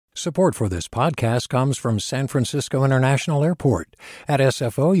Support for this podcast comes from San Francisco International Airport. At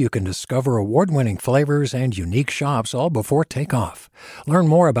SFO, you can discover award-winning flavors and unique shops all before takeoff. Learn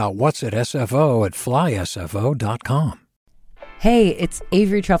more about what's at SFO at flysfo.com. Hey, it's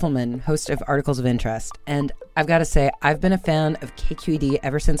Avery Trufelman, host of Articles of Interest, and I've got to say, I've been a fan of KQED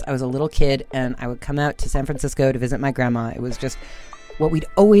ever since I was a little kid, and I would come out to San Francisco to visit my grandma. It was just what we'd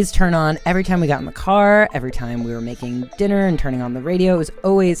always turn on every time we got in the car, every time we were making dinner and turning on the radio. It was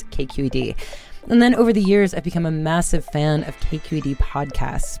always KQED. And then over the years, I've become a massive fan of KQED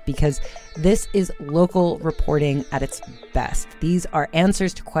podcasts because this is local reporting at its best. These are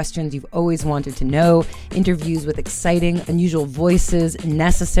answers to questions you've always wanted to know, interviews with exciting, unusual voices,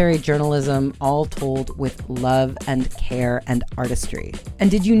 necessary journalism, all told with love and care and artistry. And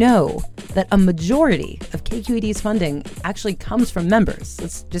did you know that a majority of KQED's funding actually comes from members?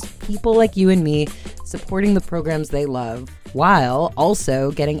 It's just people like you and me supporting the programs they love, while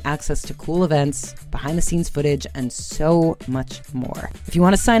also getting access to cool events, behind-the-scenes footage, and so much more. If you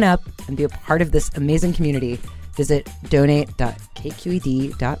want to sign up and be a part of this amazing community, visit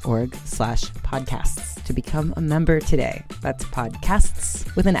donate.kqed.org/podcasts to become a member today. That's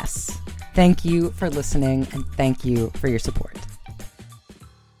podcasts with an S. Thank you for listening, and thank you for your support.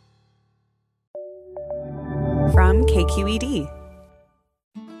 From KQED.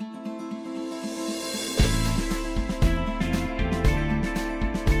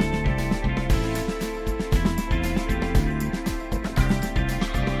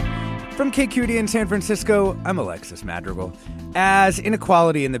 From KQED in San Francisco, I'm Alexis Madrigal. As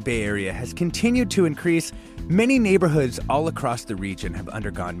inequality in the Bay Area has continued to increase, many neighborhoods all across the region have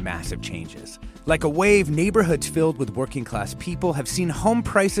undergone massive changes. Like a wave, neighborhoods filled with working-class people have seen home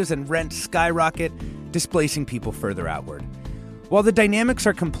prices and rent skyrocket, displacing people further outward. While the dynamics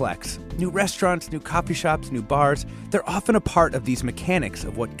are complex, new restaurants, new coffee shops, new bars, they're often a part of these mechanics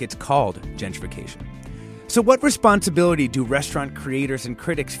of what gets called gentrification. So what responsibility do restaurant creators and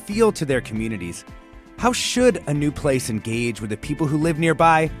critics feel to their communities? How should a new place engage with the people who live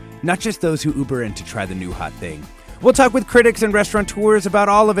nearby, not just those who Uber in to try the new hot thing? We'll talk with critics and restaurateurs about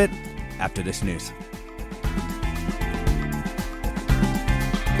all of it after this news.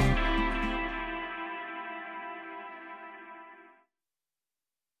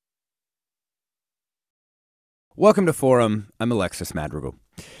 Welcome to Forum. I'm Alexis Madrigal.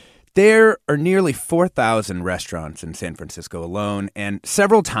 There are nearly 4,000 restaurants in San Francisco alone, and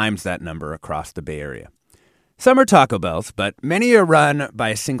several times that number across the Bay Area. Some are Taco Bells, but many are run by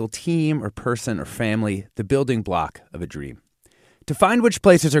a single team or person or family, the building block of a dream. To find which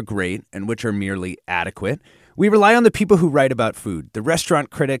places are great and which are merely adequate, we rely on the people who write about food, the restaurant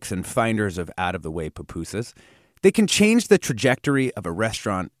critics and finders of out-of-the-way pupusas. They can change the trajectory of a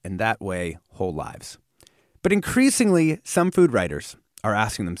restaurant and that way, whole lives. But increasingly, some food writers are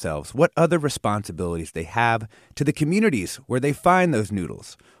asking themselves what other responsibilities they have to the communities where they find those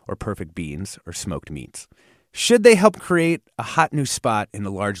noodles or perfect beans or smoked meats. Should they help create a hot new spot in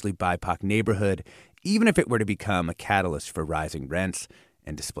a largely BIPOC neighborhood, even if it were to become a catalyst for rising rents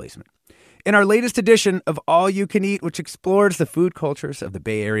and displacement? In our latest edition of All You Can Eat, which explores the food cultures of the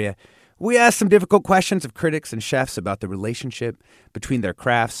Bay Area, we ask some difficult questions of critics and chefs about the relationship between their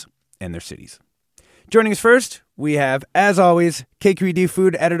crafts and their cities. Joining us first, we have, as always, KQED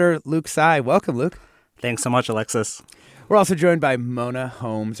food editor Luke Tsai. Welcome, Luke. Thanks so much, Alexis. We're also joined by Mona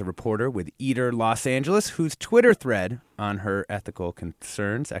Holmes, a reporter with Eater Los Angeles, whose Twitter thread on her ethical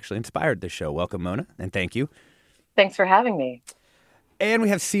concerns actually inspired this show. Welcome, Mona, and thank you. Thanks for having me. And we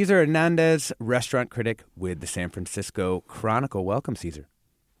have Cesar Hernandez, restaurant critic with the San Francisco Chronicle. Welcome, Cesar.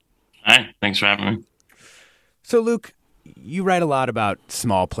 Hi, thanks for having me. So, Luke, you write a lot about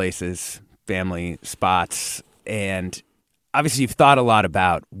small places, family spots, and obviously you've thought a lot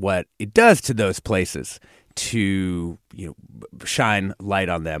about what it does to those places to, shine light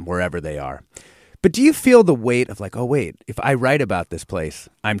on them wherever they are. But do you feel the weight of like, oh, wait, if I write about this place,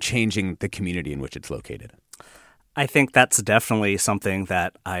 I'm changing the community in which it's located? I think that's definitely something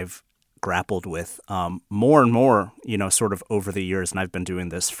that I've grappled with more and more, sort of over the years. And I've been doing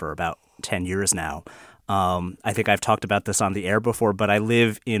this for about 10 years now. I think I've talked about this on the air before, but I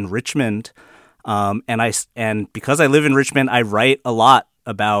live in Richmond, and because I live in Richmond, I write a lot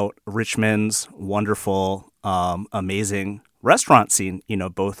about Richmond's wonderful, amazing restaurant scene.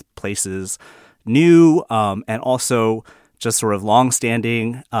 Both places new and also just sort of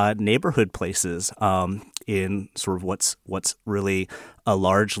longstanding neighborhood places in sort of what's really a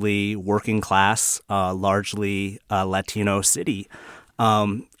largely working class, largely Latino city,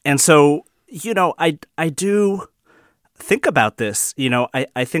 and so. I do think about this.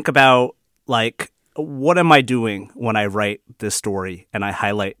 I think about like what am I doing when I write this story and I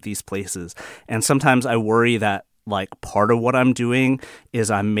highlight these places? And sometimes I worry that like part of what I'm doing is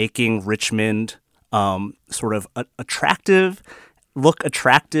I'm making Richmond sort of attractive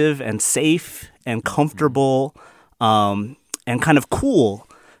and safe and comfortable and kind of cool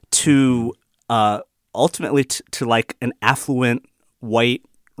to ultimately to like an affluent white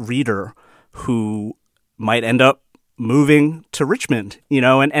reader who might end up moving to Richmond,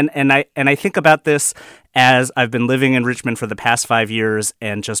 and I think about this as I've been living in Richmond for the past 5 years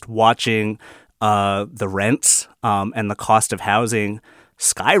and just watching the rents and the cost of housing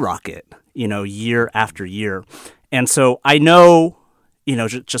skyrocket, year after year. And so I know,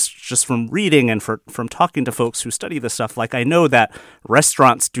 just from reading and from talking to folks who study this stuff, like I know that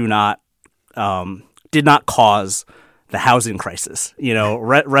restaurants did not cause the housing crisis.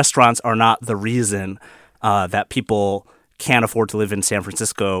 Restaurants are not the reason that people can't afford to live in San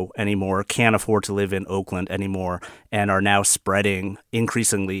Francisco anymore, can't afford to live in Oakland anymore, and are now spreading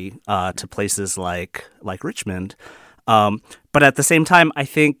increasingly to places like Richmond. But at the same time, I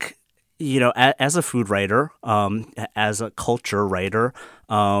think, as a food writer, as a culture writer,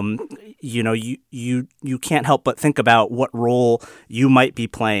 you can't help but think about what role you might be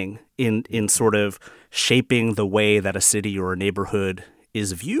playing in sort of shaping the way that a city or a neighborhood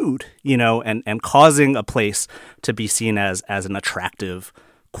is viewed, and causing a place to be seen as an attractive,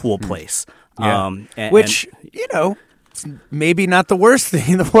 cool place. Yeah. Which, it's maybe not the worst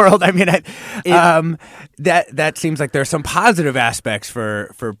thing in the world. I mean, that seems like there are some positive aspects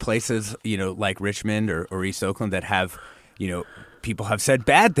for places, like Richmond or East Oakland that have, people have said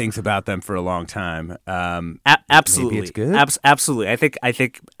bad things about them for a long time. Absolutely, maybe it's good. Absolutely. I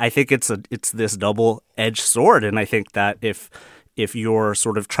think it's this double-edged sword, and I think that if you're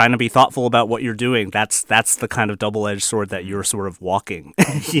sort of trying to be thoughtful about what you're doing, that's the kind of double-edged sword that you're sort of walking.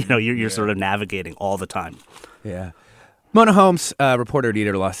 You're sort of navigating all the time. Yeah. Mona Holmes, reporter at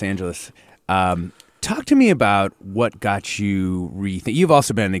Eater Los Angeles. Talk to me about what got you You've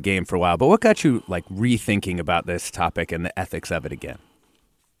also been in the game for a while, but what got you like rethinking about this topic and the ethics of it again?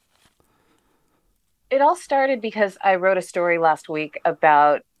 It all started because I wrote a story last week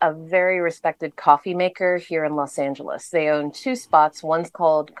about a very respected coffee maker here in Los Angeles. They own 2 spots. One's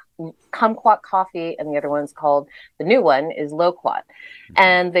called Kumquat Coffee, and the other one's called, the new one is Loquat. Mm-hmm.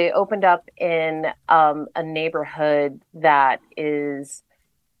 And they opened up in a neighborhood that is,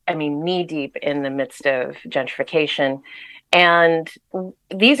 knee deep in the midst of gentrification. And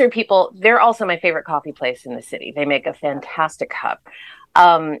these are people, they're also my favorite coffee place in the city. They make a fantastic cup.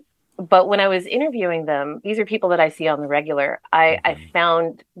 But when I was interviewing them, these are people that I see on the regular. I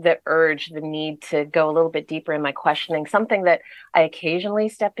found the need to go a little bit deeper in my questioning, something that I occasionally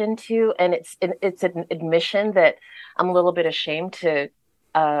step into. And it's an admission that I'm a little bit ashamed to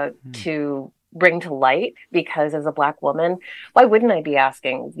bring to light, because as a Black woman, why wouldn't I be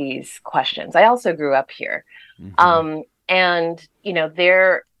asking these questions? I also grew up here. Mm-hmm. And,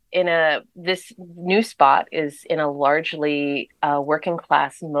 they're this new spot is in a largely working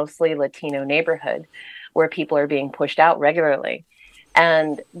class, mostly Latino neighborhood where people are being pushed out regularly.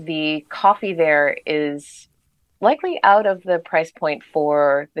 And the coffee there is likely out of the price point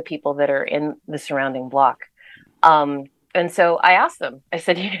for the people that are in the surrounding block. And so I asked them, I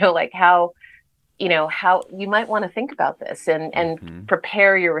said, how you might want to think about this and mm-hmm.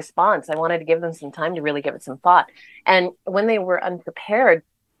 prepare your response. I wanted to give them some time to really give it some thought. And when they were unprepared,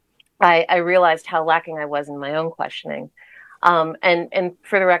 I realized how lacking I was in my own questioning. And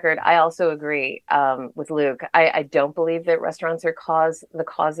for the record, I also agree with Luke. I don't believe that restaurants are the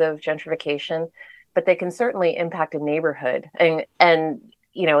cause of gentrification, but they can certainly impact a neighborhood. And in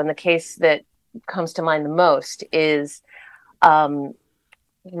the case that comes to mind the most is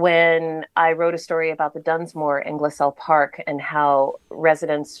when I wrote a story about the Dunsmore in Glassell Park and how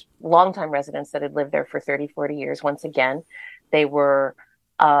longtime residents that had lived there for 30, 40 years, once again, they were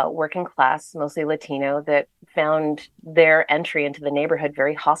working class, mostly Latino, that found their entry into the neighborhood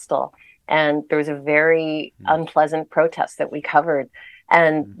very hostile. And there was a very unpleasant protest that we covered.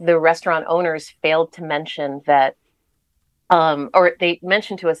 And the restaurant owners failed to mention that, or they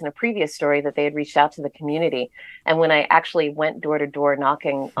mentioned to us in a previous story that they had reached out to the community. And when I actually went door to door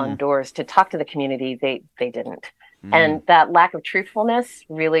knocking on doors to talk to the community, they didn't. And that lack of truthfulness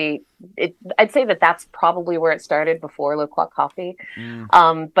really, I'd say that that's probably where it started before Loquat Coffee.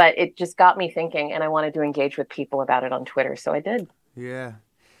 But it just got me thinking, and I wanted to engage with people about it on Twitter. So I did. Yeah.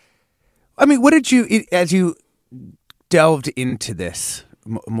 I mean, what did you, as you delved into this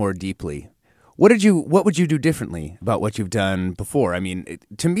more deeply, what would you do differently about what you've done before? I mean,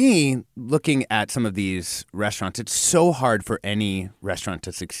 to me, looking at some of these restaurants, it's so hard for any restaurant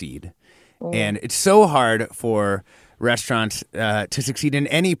to succeed. And it's so hard for restaurants to succeed in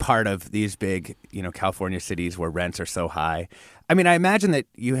any part of these big, California cities where rents are so high. I mean, I imagine that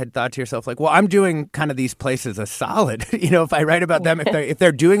you had thought to yourself, like, well, I'm doing kind of these places a solid. If I write about them, if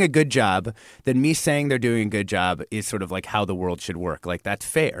they're doing a good job, then me saying they're doing a good job is sort of like how the world should work. Like, that's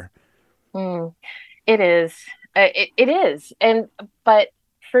fair. It is. It is. But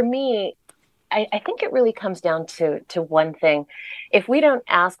for me, I think it really comes down to one thing. If we don't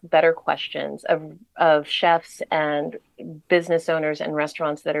ask better questions of chefs and business owners and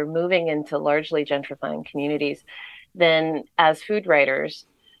restaurants that are moving into largely gentrifying communities, then as food writers,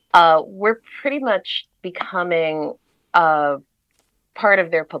 we're pretty much becoming part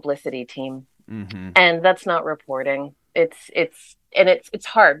of their publicity team. And that's not reporting. It's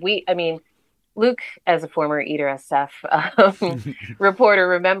hard. Luke, as a former Eater SF reporter,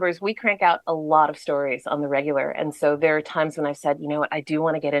 remembers we crank out a lot of stories on the regular. And so there are times when I've said, you know what, I do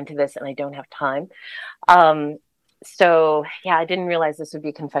want to get into this and I don't have time. So, yeah, I didn't realize this would be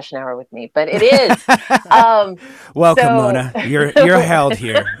a confession hour with me, but it is. Welcome, Mona. You're held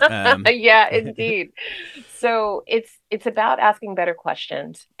here. Yeah, indeed. So it's about asking better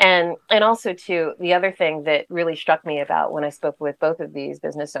questions. And also, too, the other thing that really struck me about when I spoke with both of these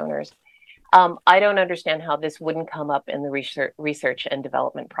business owners, I don't understand how this wouldn't come up in the research and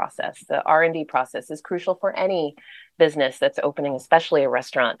development process. The R&D process is crucial for any business that's opening, especially a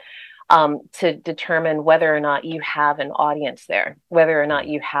restaurant, to determine whether or not you have an audience there, whether or not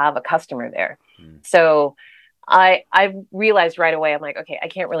you have a customer there. So I realized right away, I'm like, okay, I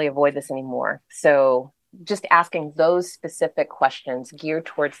can't really avoid this anymore. So just asking those specific questions geared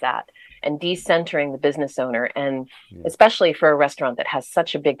towards that and decentering the business owner, and especially for a restaurant that has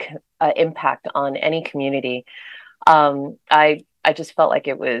such a big impact on any community, I just felt like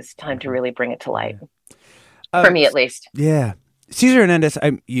it was time to really bring it to light, for me at least. Yeah. Cesar Hernandez,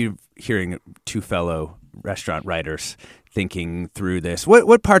 you're hearing two fellow restaurant writers thinking through this.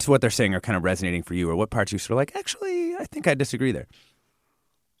 What parts of what they're saying are kind of resonating for you, or what parts you sort of like, actually, I think I disagree there?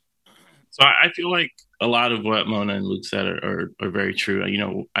 So I feel like a lot of what Mona and Luke said are very true.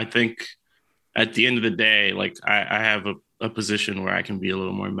 I think at the end of the day, like I have a position where I can be a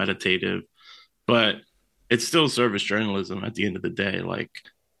little more meditative, but it's still service journalism at the end of the day. Like,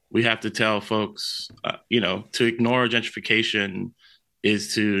 we have to tell folks, to ignore gentrification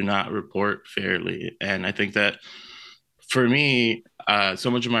is to not report fairly. And I think that for me,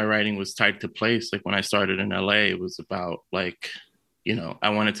 so much of my writing was tied to place. Like when I started in LA, it was about I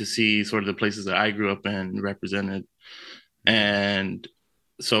wanted to see sort of the places that I grew up in represented. And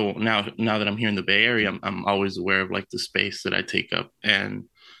so now that I'm here in the Bay Area, I'm always aware of like the space that I take up. And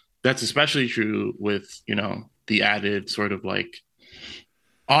that's especially true with, the added sort of like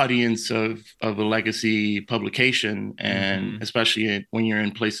audience of a legacy publication. And especially when you're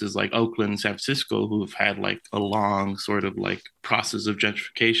in places like Oakland, San Francisco, who've had like a long sort of like process of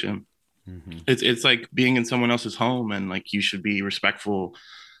gentrification. It's like being in someone else's home, and like you should be respectful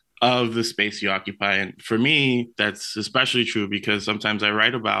of the space you occupy. And for me, that's especially true because sometimes I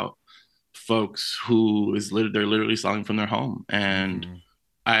write about folks who they're literally selling from their home, and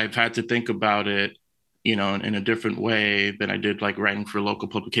I've had to think about it, in a different way than I did like writing for local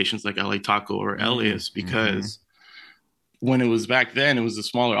publications like LA Taco or Elias, because when it was back then, it was a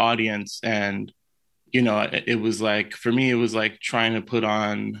smaller audience, and it was like, for me, it was like trying to put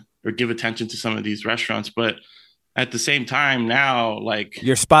on or give attention to some of these restaurants. But at the same time now, like,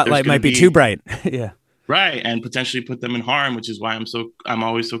 your spotlight might be too bright. Yeah. Right. And potentially put them in harm, which is why I'm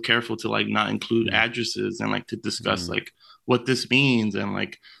always so careful to like not include addresses and like to discuss like what this means and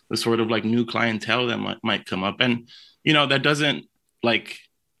like the sort of like new clientele that might come up. And, that doesn't like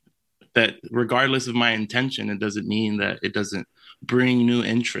that, regardless of my intention, it doesn't mean that it doesn't bring new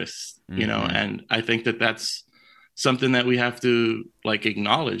interests, and I think that that's something that we have to like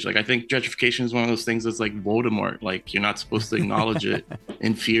acknowledge. Like, I think gentrification is one of those things that's like Voldemort. Like, you're not supposed to acknowledge it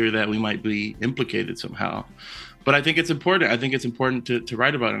in fear that we might be implicated somehow. But I think it's important. I think it's important to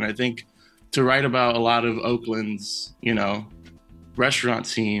write about it. And I think to write about a lot of Oakland's, restaurant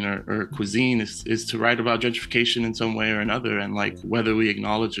scene or cuisine is to write about gentrification in some way or another. And like, whether we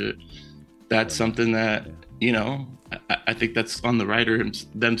acknowledge it, that's something that, I think that's on the writer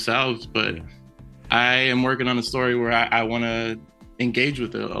themselves. But I am working on a story where I want to engage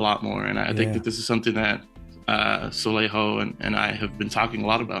with it a lot more. And I think that this is something that Solejo and I have been talking a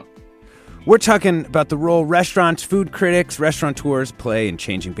lot about. We're talking about the role restaurants, food critics, restaurateurs play in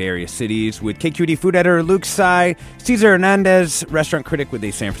changing Bay Area cities with KQED food editor Luke Tsai, Cesar Hernandez, restaurant critic with the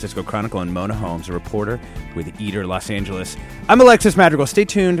San Francisco Chronicle, and Mona Holmes, a reporter with Eater Los Angeles. I'm Alexis Madrigal. Stay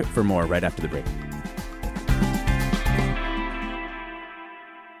tuned for more right after the break.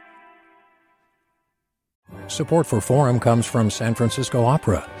 Support for Forum comes from San Francisco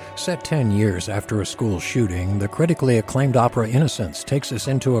Opera. Set 10 years after a school shooting, the critically acclaimed opera Innocence takes us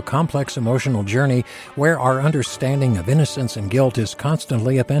into a complex emotional journey where our understanding of innocence and guilt is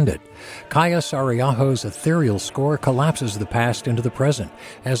constantly upended. Kaya Sariaho's ethereal score collapses the past into the present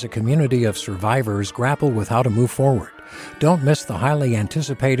as a community of survivors grapple with how to move forward. Don't miss the highly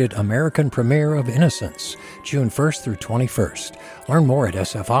anticipated American premiere of Innocence, June 1st through 21st. Learn more at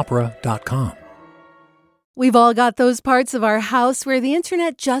sfopera.com. We've all got those parts of our house where the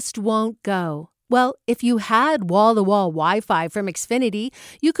internet just won't go. Well, if you had wall-to-wall Wi-Fi from Xfinity,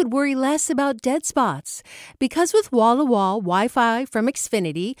 you could worry less about dead spots. Because with wall-to-wall Wi-Fi from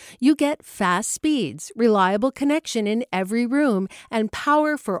Xfinity, you get fast speeds, reliable connection in every room, and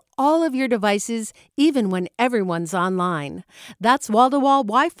power for all of your devices, even when everyone's online. That's wall-to-wall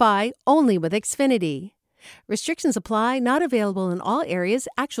Wi-Fi only with Xfinity. Restrictions apply, not available in all areas.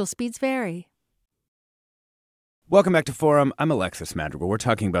 Actual speeds vary. Welcome back to Forum. I'm Alexis Madrigal. We're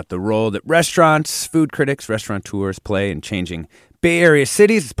talking about the role that restaurants, food critics, restaurateurs play in changing Bay Area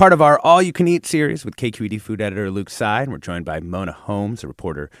cities. It's part of our All-You-Can-Eat series with KQED food editor Luke Tsai. And we're joined by Mona Holmes, a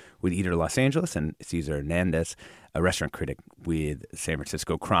reporter with Eater Los Angeles, and Cesar Hernandez, a restaurant critic with San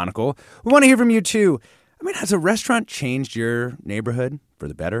Francisco Chronicle. We want to hear from you, too. I mean, has a restaurant changed your neighborhood for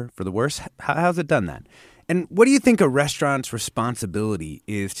the better, for the worse? How's it done that? And what do you think a restaurant's responsibility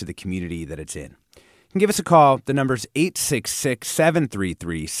is to the community that it's in? You can give us a call. The number's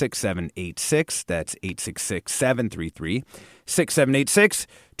 866-733-6786. That's 866-733-6786.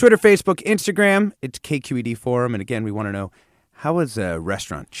 Twitter, Facebook, Instagram. It's KQED Forum. And again, we want to know, how has a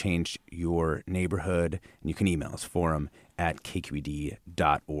restaurant changed your neighborhood? And you can email us,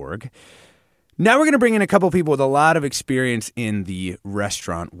 forum@kqed.org. Now we're going to bring in a couple of people with a lot of experience in the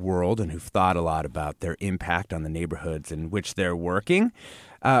restaurant world and who've thought a lot about their impact on the neighborhoods in which they're working.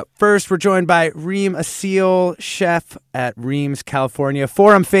 First, we're joined by Reem Assil, chef at Reem's California,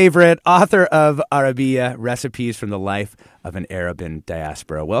 Forum favorite, author of Arabiya, Recipes from the Life of an Arab in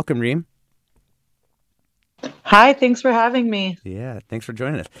Diaspora. Welcome, Reem. Hi, thanks for having me. Yeah, thanks for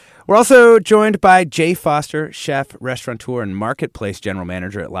joining us. We're also joined by Jay Foster, chef, restaurateur, and marketplace general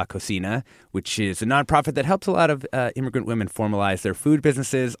manager at La Cocina, which is a nonprofit that helps a lot of immigrant women formalize their food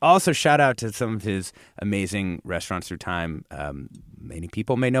businesses. Also, shout out to some of his amazing restaurants through time. Many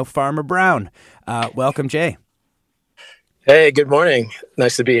people may know Farmer Brown. Welcome, Jay. Hey, good morning.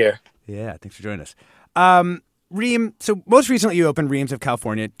 Nice to be here. Yeah, thanks for joining us. Reem, so most recently you opened Reem's of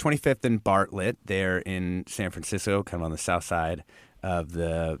California, 25th and Bartlett, there in San Francisco, kind of on the south side of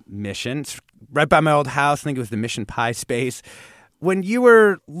the Mission. It's right by my old house. I think it was the Mission Pie space. When you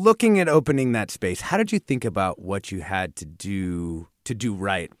were looking at opening that space, how did you think about what you had to do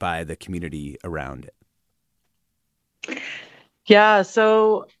right by the community around it? Yeah,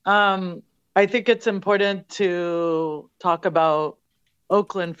 so I think it's important to talk about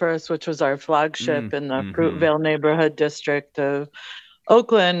Oakland first, which was our flagship in the Fruitvale neighborhood district of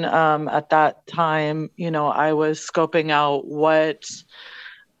Oakland. At that time, I was scoping out what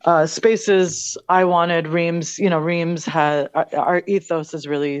spaces I wanted. Reem's, Reem's had, our ethos is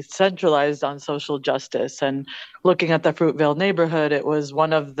really centralized on social justice. And looking at the Fruitvale neighborhood, it was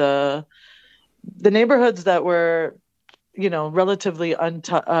one of the neighborhoods that were relatively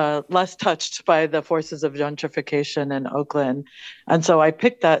less touched by the forces of gentrification in Oakland. And so I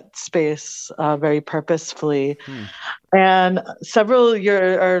picked that space very purposefully. And a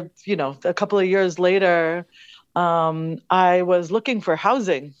couple of years later, I was looking for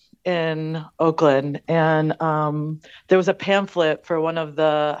housing in Oakland. And there was a pamphlet for one of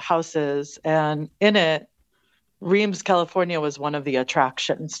the houses. And in it, Reem's California was one of the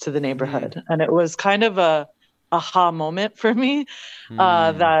attractions to the neighborhood. And it was kind of a aha moment for me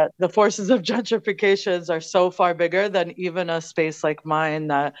that the forces of gentrification are so far bigger than even a space like mine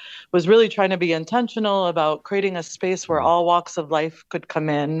that was really trying to be intentional about creating a space where all walks of life could come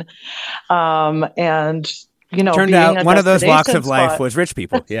in. And, turned out one of those walks of life was rich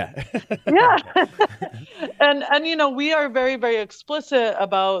people. Yeah. Yeah. And, we are very, very explicit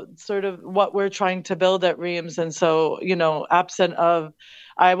about sort of what we're trying to build at Reem's. And so, absent of,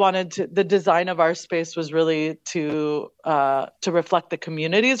 the design of our space was really to reflect the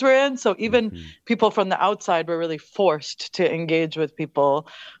communities we're in. So even people from the outside were really forced to engage with people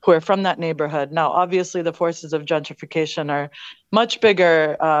who are from that neighborhood. Now, obviously, the forces of gentrification are much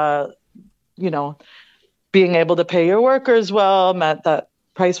bigger. Being able to pay your workers well meant that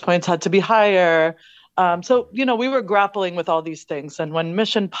price points had to be higher. So, we were grappling with all these things. And when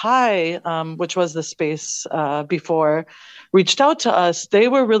Mission Pie, which was the space before, reached out to us, they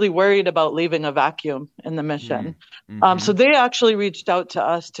were really worried about leaving a vacuum in the mission. So they actually reached out to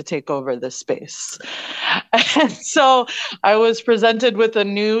us to take over this space. And so I was presented with a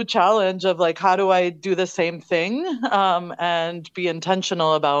new challenge of like, how do I do the same thing and be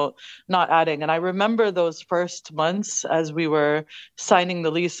intentional about not adding? And I remember those first months as we were signing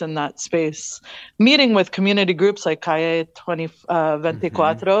the lease in that space, meeting with community groups like Calle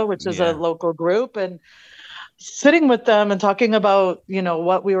 24, which is a local group, and sitting with them and talking about,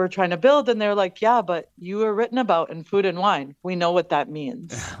 what we were trying to build. And they're like, yeah, but you were written about in Food and Wine. We know what that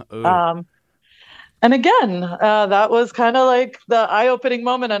means. And again, that was kind of like the eye-opening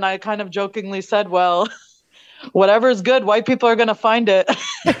moment. And I kind of jokingly said, well, whatever's good, white people are going to find it.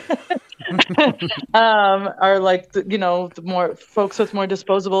 Or like, the more folks with more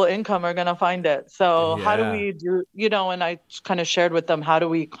disposable income are going to find it. So how do we do, and I kind of shared with them, how do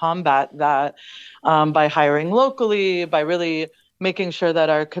we combat that by hiring locally, by really making sure that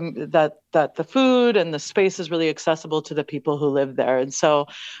that the food and the space is really accessible to the people who live there. And so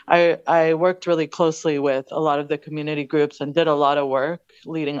I worked really closely with a lot of the community groups and did a lot of work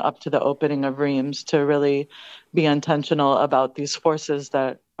leading up to the opening of Reams to really be intentional about these forces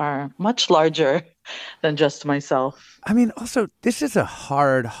that are much larger than just myself. I mean, also, this is a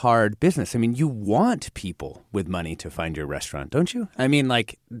hard business. I mean, you want people with money to find your restaurant, don't you? I mean,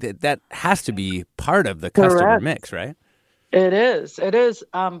 like, that has to be part of the customer mix, right? It is.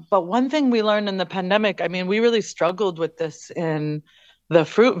 But one thing we learned in the pandemic, I mean, we really struggled with this in the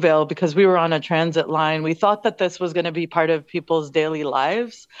Fruitvale because we were on a transit line. We thought that this was going to be part of people's daily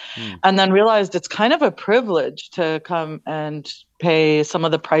lives and then realized it's kind of a privilege to come and pay some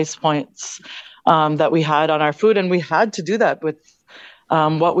of the price points that we had on our food. And we had to do that with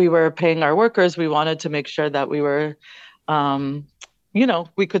what we were paying our workers. We wanted to make sure that we were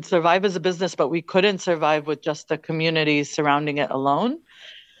we could survive as a business, but we couldn't survive with just the community surrounding it alone.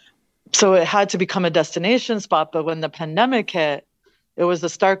 So it had to become a destination spot. But when the pandemic hit, it was the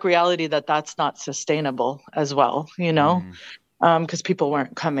stark reality that that's not sustainable as well, because people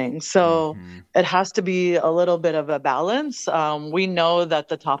weren't coming. So it has to be a little bit of a balance. We know that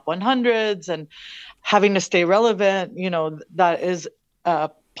the top 100s and having to stay relevant, that is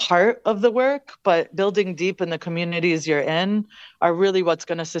part of the work, but building deep in the communities you're in are really what's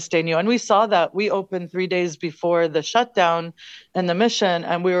going to sustain you. And we saw that. We opened 3 days before the shutdown and the mission,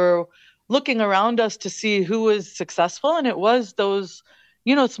 and we were looking around us to see who was successful. And it was those,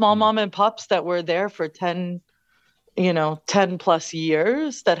 small mom and pops that were there for 10 plus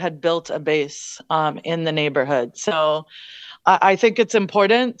years that had built a base in the neighborhood. So I think it's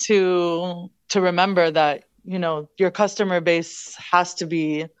important to remember that, your customer base has to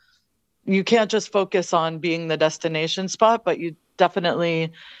be, you can't just focus on being the destination spot, but you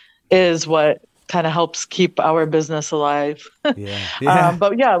definitely is what kind of helps keep our business alive. But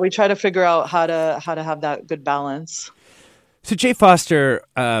we try to figure out how to have that good balance. So Jay Foster,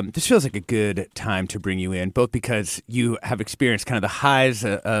 this feels like a good time to bring you in, both because you have experienced kind of the highs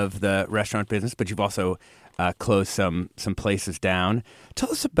of the restaurant business, but you've also closed some places down.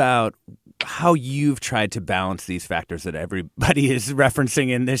 Tell us about how you've tried to balance these factors that everybody is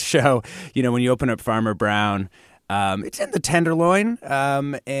referencing in this show. When you open up Farmer Brown, it's in the Tenderloin,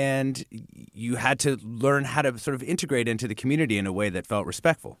 and you had to learn how to sort of integrate into the community in a way that felt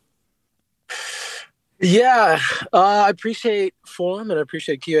respectful. Yeah, I appreciate Forum and I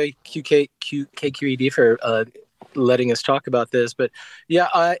appreciate KQED for letting us talk about this. But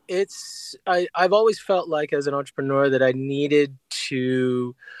I've always felt like as an entrepreneur that I needed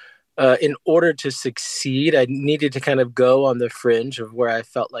to, in order to succeed, I needed to kind of go on the fringe of where I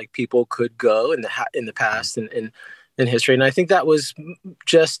felt like people could go in the past and in history. And I think that was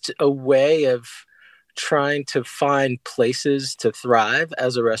just a way of trying to find places to thrive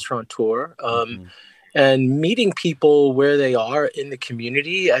as a restaurateur. And meeting people where they are in the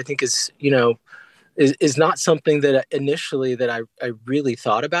community, I think is not something that initially that I really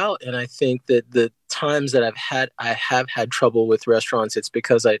thought about. And I think that the times that I have had trouble with restaurants, it's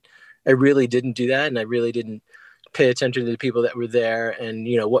because I really didn't do that. And I really didn't pay attention to the people that were there and,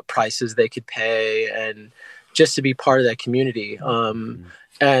 what prices they could pay and just to be part of that community.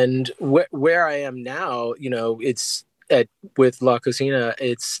 And where I am now, it's with La Cocina,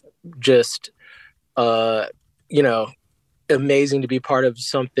 it's just, amazing to be part of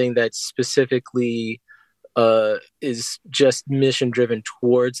something that specifically is just mission driven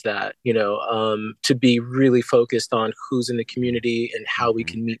towards that, to be really focused on who's in the community and how we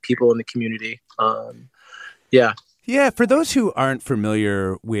can meet people in the community. Yeah, Yeah, for those who aren't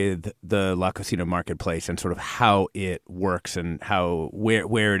familiar with the La Cocina Marketplace and sort of how it works and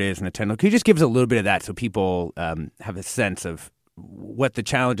where it is in the Tenderloin, could you just give us a little bit of that so people have a sense of what the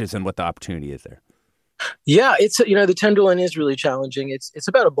challenges and what the opportunity is there? Yeah, it's the Tenderloin is really challenging. It's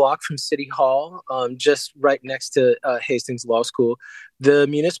about a block from City Hall, just right next to Hastings Law School. The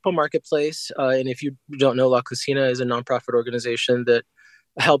Municipal Marketplace, and if you don't know, La Cocina is a nonprofit organization that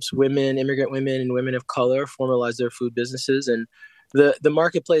helps women, immigrant women, and women of color formalize their food businesses. And the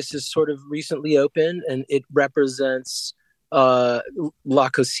marketplace is sort of recently open, and it represents La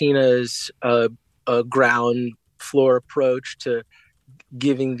Cocina's ground floor approach to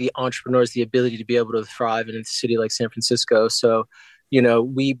giving the entrepreneurs the ability to be able to thrive in a city like San Francisco. So,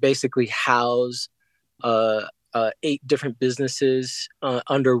 we basically house 8 different businesses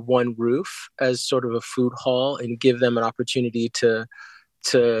under one roof as sort of a food hall, and give them an opportunity to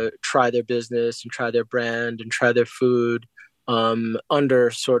try their business and try their brand and try their food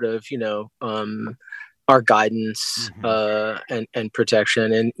under sort of, our guidance and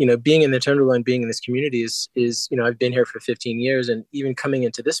protection. And, being in the Tenderloin, being in this community is, I've been here for 15 years, and even coming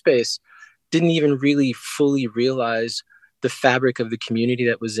into this space, didn't even really fully realize the fabric of the community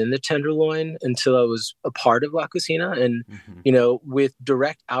that was in the Tenderloin until I was a part of La Cocina. And, with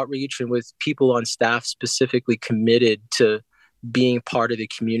direct outreach and with people on staff specifically committed to being part of the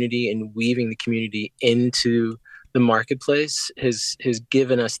community and weaving the community into the marketplace has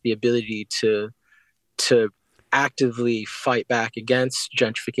given us the ability to actively fight back against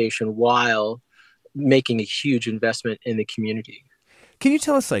gentrification while making a huge investment in the community. Can you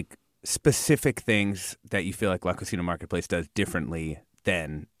tell us specific things that you feel like La Cocina Marketplace does differently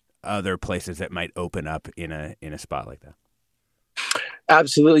than other places that might open up in a spot like that?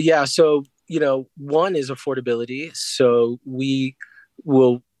 Absolutely. Yeah. So, one is affordability. So we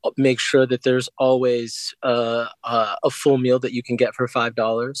will make sure that there's always a full meal that you can get for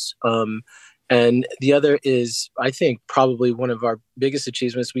 $5. And the other is, I think, probably one of our biggest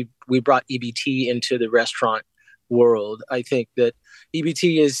achievements. We brought EBT into the restaurant world. I think that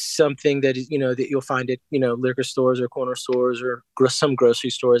EBT is something that is, that you'll find at, liquor stores or corner stores or some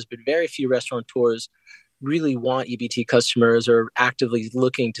grocery stores, but very few restaurateurs really want EBT customers or actively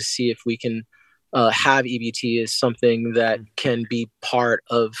looking to see if we can have EBT as something that can be part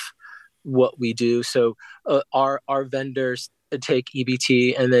of what we do. So our vendors take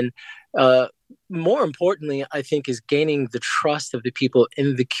EBT, and then more importantly, I think, is gaining the trust of the people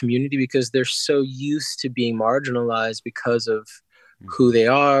in the community, because they're so used to being marginalized because of who they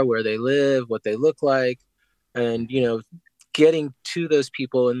are, where they live, what they look like, and getting to those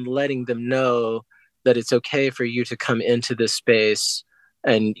people and letting them know that it's okay for you to come into this space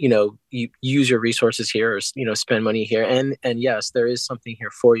and you use your resources here, or spend money here, and yes, there is something here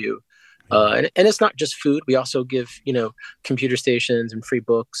for you. And it's not just food. We also give, computer stations and free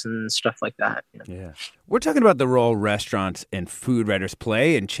books and stuff like that. Yeah. We're talking about the role restaurants and food writers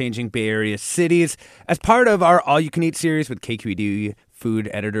play in changing Bay Area cities as part of our All You Can Eat series with KQED food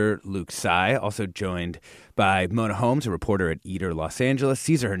editor Luke Tsai, also joined by Mona Holmes, a reporter at Eater Los Angeles,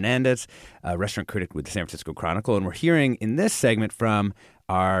 Cesar Hernandez, a restaurant critic with the San Francisco Chronicle. And we're hearing in this segment from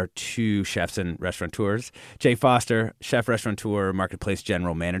our 2 chefs and restaurateurs, Jay Foster, chef restaurateur, marketplace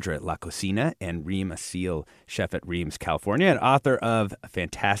general manager at La Cocina, and Reem Assil, chef at Reem's California, and author of a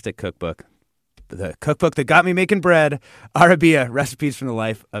fantastic cookbook, the cookbook that got me making bread, Arabiya, Recipes from the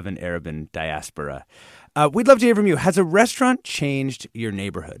Life of an Arab in Diaspora. We'd love to hear from you. Has a restaurant changed your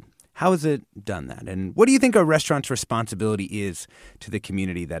neighborhood? How has it done that? And what do you think a restaurant's responsibility is to the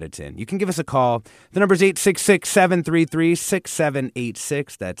community that it's in? You can give us a call. The number is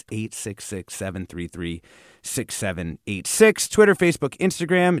 866-733-6786. That's 866-733-6786. Twitter, Facebook,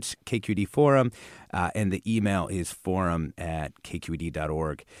 Instagram. It's KQED Forum. And the email is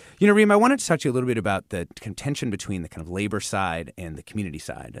forum@kqed.org. Reem, I wanted to talk to you a little bit about the contention between the kind of labor side and the community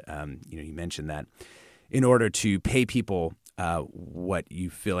side. You mentioned that in order to pay people what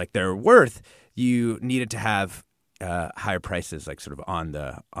you feel like they're worth, you needed to have higher prices, like sort of on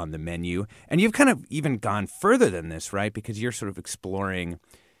the menu. And you've kind of even gone further than this, right? Because you're sort of exploring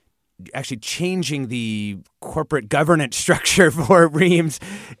actually changing the corporate governance structure for Reem's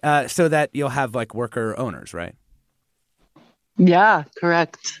so that you'll have like worker owners, right? Yeah,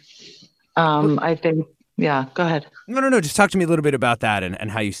 correct. I think, yeah, go ahead. No. Just talk to me a little bit about that and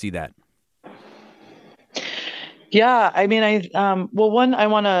how you see that. Yeah, I mean, I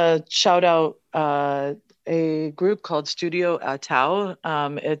want to shout out a group called Studio Atao.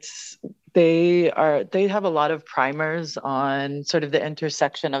 They have a lot of primers on sort of the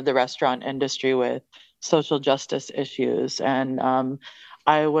intersection of the restaurant industry with social justice issues, and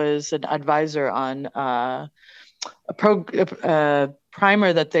I was an advisor on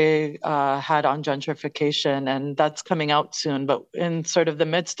primer that they had on gentrification, and that's coming out soon. But in sort of the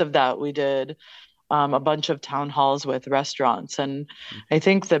midst of that, we did a bunch of town halls with restaurants. And I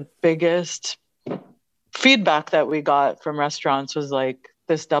think the biggest feedback that we got from restaurants was like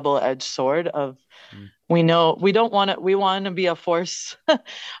this double-edged sword of we want to be a force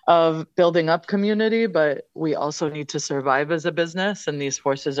of building up community, but we also need to survive as a business, and these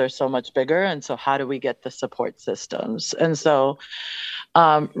forces are so much bigger. And so how do we get the support systems? And so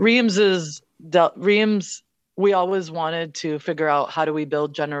Reams, we always wanted to figure out how do we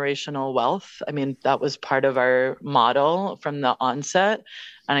build generational wealth. I mean, that was part of our model from the onset.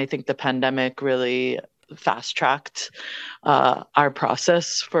 And I think the pandemic really fast-tracked our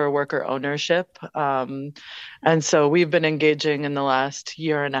process for worker ownership. And so we've been engaging in the last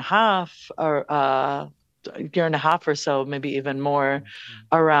year and a half or so, maybe even more,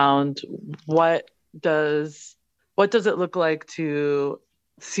 around what does it look like to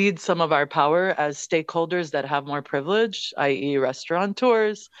cede some of our power as stakeholders that have more privilege, i.e.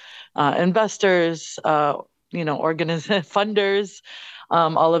 restaurateurs, investors, funders,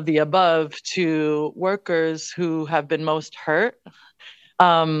 all of the above, to workers who have been most hurt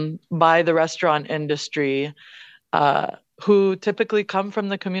by the restaurant industry, who typically come from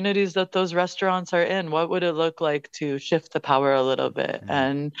the communities that those restaurants are in. What would it look like to shift the power a little bit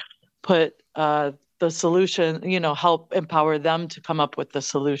and put the solution, help empower them to come up with the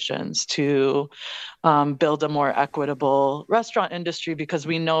solutions to build a more equitable restaurant industry? Because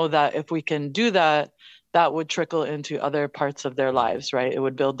we know that if we can do that, that would trickle into other parts of their lives, right? It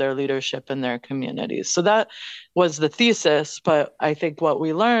would build their leadership in their communities. So that was the thesis. But I think what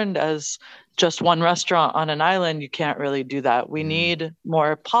we learned as just one restaurant on an island, you can't really do that. We need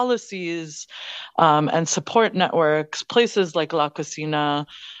more policies and support networks, places like La Cocina,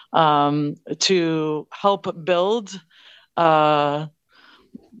 to help build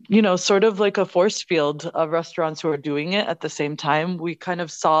sort of like a force field of restaurants who are doing it at the same time. We kind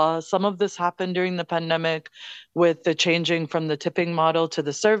of saw some of this happen during the pandemic with the changing from the tipping model to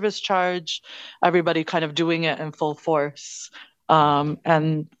the service charge, everybody kind of doing it in full force.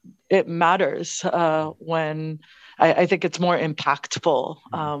 And it matters when I think it's more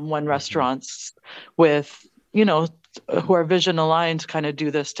impactful when restaurants with, who are vision aligned kind of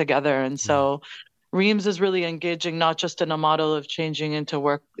do this together. And so Reams is really engaging not just in a model of changing into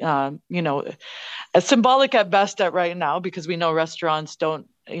work, as symbolic at best at right now, because we know restaurants don't,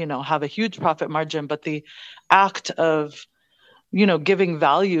 have a huge profit margin, but the act of, giving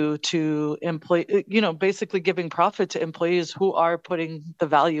value to employee, basically giving profit to employees who are putting the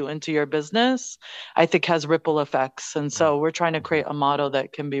value into your business, I think has ripple effects. And so we're trying to create a model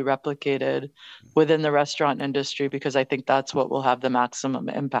that can be replicated within the restaurant industry, because I think that's what will have the maximum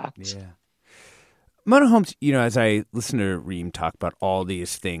impact. Yeah. Mona Holmes, as I listen to Reem talk about all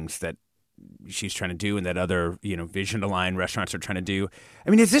these things that she's trying to do and that other, vision-aligned restaurants are trying to do, I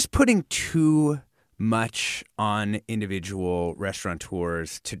mean, is this putting too much on individual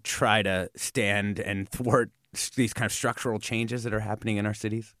restaurateurs to try to stand and thwart these kind of structural changes that are happening in our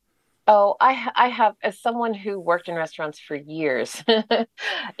cities? Oh, I have, as someone who worked in restaurants for years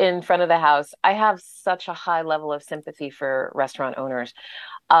in front of the house, I have such a high level of sympathy for restaurant owners.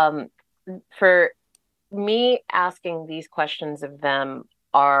 For me, asking these questions of them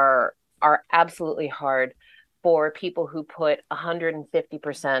are absolutely hard for people who put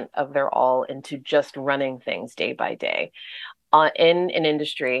 150% of their all into just running things day by day in an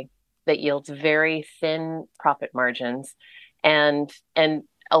industry that yields very thin profit margins and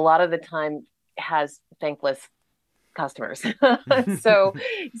a lot of the time has thankless customers.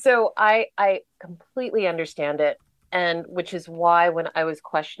 So I completely understand it. And which is why when I was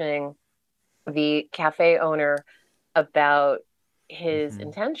questioning the cafe owner about his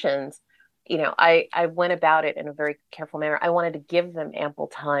intentions, I went about it in a very careful manner. I wanted to give them ample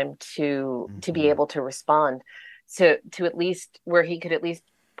time to be able to respond to at least where he could at least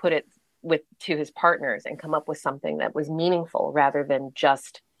put it to his partners and come up with something that was meaningful rather than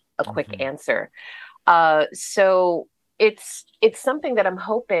just a quick answer. So it's something that I'm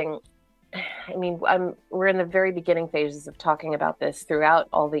hoping. I mean, we're in the very beginning phases of talking about this throughout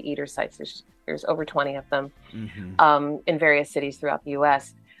all the eater sites. There's over 20 of them in various cities throughout the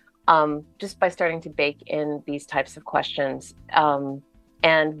U.S. Just by starting to bake in these types of questions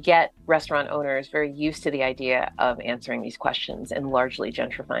and get restaurant owners very used to the idea of answering these questions in largely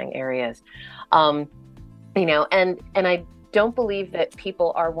gentrifying areas. And I don't believe that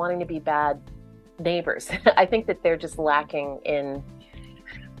people are wanting to be bad neighbors. I think that they're just lacking in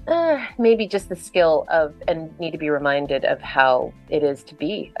Maybe just the skill of, and need to be reminded of how it is to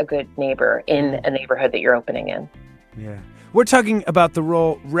be a good neighbor in a neighborhood that you're opening in. Yeah. We're talking about the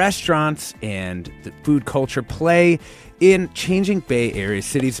role restaurants and the food culture play in changing Bay Area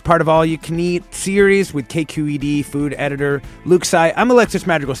cities. Part of All You Can Eat series with KQED food editor Luke Tsai. I'm Alexis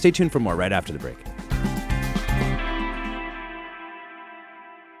Madrigal. Stay tuned for more right after the break.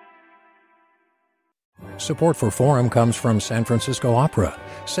 Support for Forum comes from San Francisco Opera.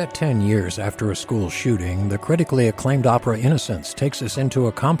 Set 10 years after a school shooting, the critically acclaimed opera Innocence takes us into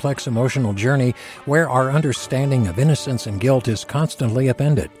a complex emotional journey where our understanding of innocence and guilt is constantly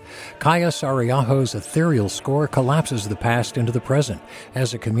upended. Kaya Sariaho's ethereal score collapses the past into the present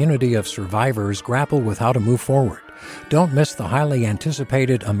as a community of survivors grapple with how to move forward. Don't miss the highly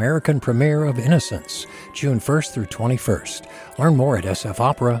anticipated American premiere of Innocence, June 1st through 21st. Learn more at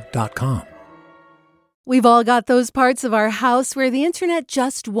sfopera.com. We've all got those parts of our house where the internet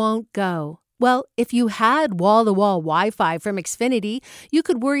just won't go. Well, if you had wall-to-wall Wi-Fi from Xfinity, you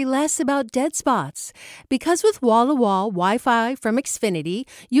could worry less about dead spots. Because with wall-to-wall Wi-Fi from Xfinity,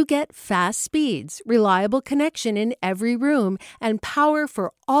 you get fast speeds, reliable connection in every room, and power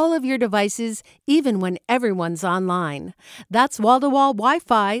for all of your devices, even when everyone's online. That's wall-to-wall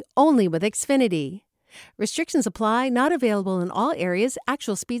Wi-Fi only with Xfinity. Restrictions apply, not available in all areas.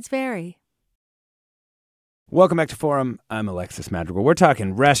 Actual speeds vary. Welcome back to Forum. I'm Alexis Madrigal. We're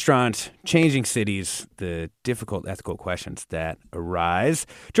talking restaurants, changing cities, the difficult ethical questions that arise.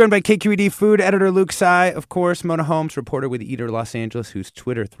 Joined by KQED food editor Luke Tsai, of course, Mona Holmes, reporter with Eater Los Angeles, whose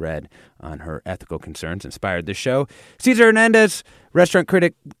Twitter thread on her ethical concerns inspired this show. Cesar Hernandez, restaurant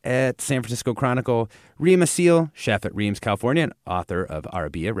critic at San Francisco Chronicle. Reem Assil, chef at Reem's California and author of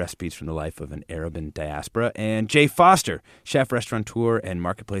Arabia, Recipes from the Life of an Arab in Diaspora. And Jay Foster, chef, restaurateur, and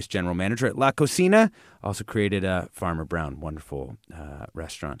marketplace general manager at La Cocina, also created Farmer Brown, wonderful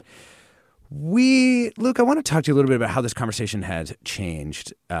restaurant. Luke, I want to talk to you a little bit about how this conversation has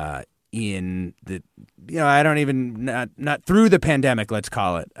changed in the, I don't even, not through the pandemic, let's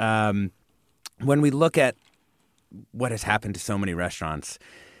call it. When we look at what has happened to so many restaurants,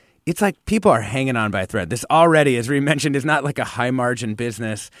 it's like people are hanging on by a thread. This already, as Reem mentioned, is not like a high-margin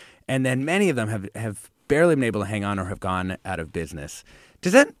business, and then many of them have barely been able to hang on or have gone out of business.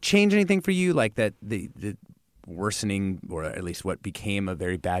 Does that change anything for you, like that the worsening, or at least what became a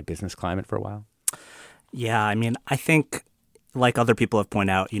very bad business climate for a while? Yeah, I mean, I think, like other people have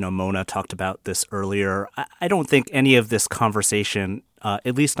pointed out, Mona talked about this earlier. I don't think any of this conversation,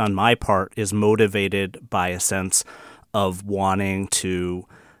 at least on my part, is motivated by a sense of wanting to,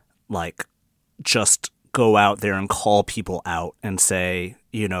 just go out there and call people out and say,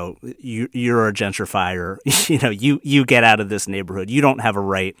 you're a gentrifier, you get out of this neighborhood. You don't have a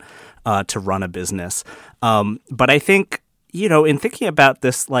right to run a business. But I think, in thinking about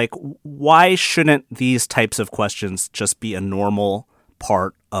this, why shouldn't these types of questions just be a normal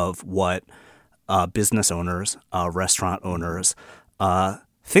part of what business owners, restaurant owners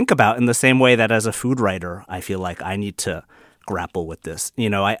think about, in the same way that as a food writer, I feel like I need to grapple with this.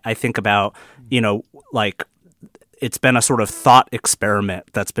 I think about, it's been a sort of thought experiment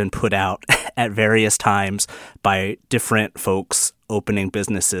that's been put out at various times by different folks opening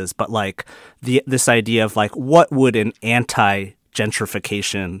businesses. But this idea of what would an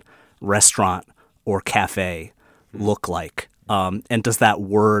anti-gentrification restaurant or cafe look like? And does that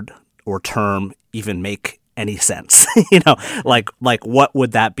word or term even make any sense? What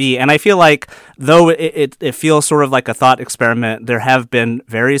would that be? And I feel like, though it feels sort of like a thought experiment, there have been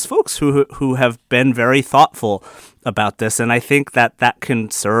various folks who have been very thoughtful about this. And I think that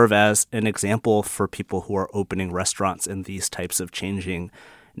can serve as an example for people who are opening restaurants in these types of changing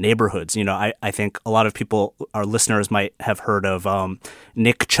neighborhoods. I think a lot of people, our listeners, might have heard of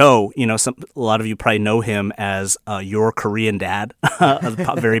Nick Cho. A lot of you probably know him as Your Korean Dad,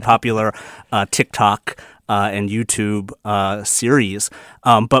 a very popular TikTok and YouTube series.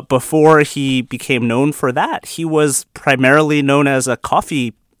 But before he became known for that, he was primarily known as a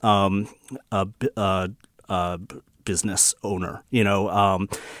coffee business owner,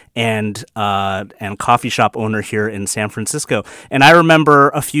 and coffee shop owner here in San Francisco. And I remember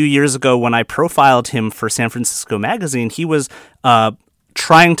a few years ago when I profiled him for San Francisco Magazine, he was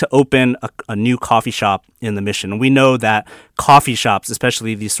trying to open a new coffee shop in the Mission. And we know that coffee shops,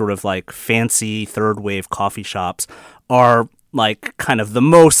 especially these sort of fancy third wave coffee shops, are kind of the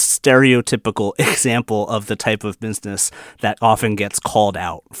most stereotypical example of the type of business that often gets called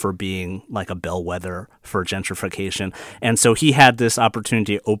out for being a bellwether for gentrification. And so he had this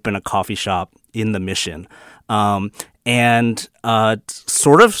opportunity to open a coffee shop in the Mission. And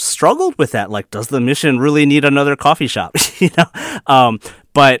sort of struggled with that. Does the Mission really need another coffee shop?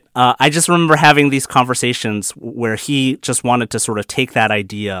 But I just remember having these conversations where he just wanted to sort of take that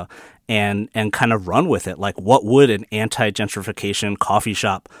idea and kind of run with it. Like, what would an anti-gentrification coffee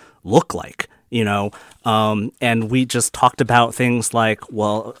shop look like? And we just talked about things like,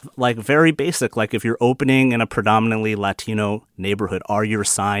 well, like very basic, like if you're opening in a predominantly Latino neighborhood, are your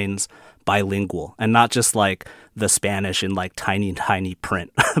signs bilingual and not just like the Spanish in like tiny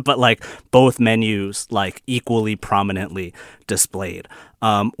print, but like both menus like equally prominently displayed,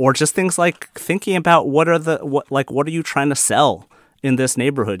 or just things like thinking about what are you trying to sell in this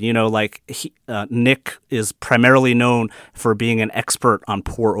neighborhood? Nick is primarily known for being an expert on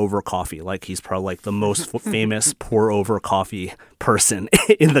pour over coffee. Like he's probably like the most famous pour over coffee person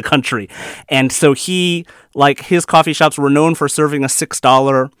in the country. And so his coffee shops were known for serving a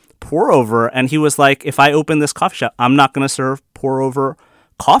 $6 pour over. And he was like, if I open this coffee shop, I'm not going to serve pour over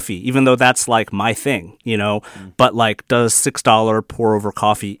coffee, even though that's like my thing, but like, does $6 pour over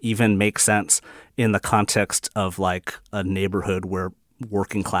coffee even make sense in the context of like a neighborhood where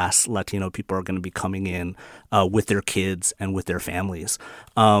working class Latino people are going to be coming in with their kids and with their families?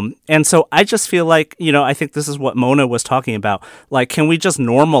 And so I just feel like, I think this is what Mona was talking about. Like, can we just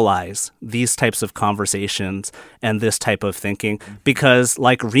normalize these types of conversations and this type of thinking? Because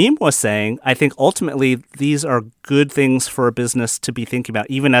like Reem was saying, I think ultimately these are good things for a business to be thinking about,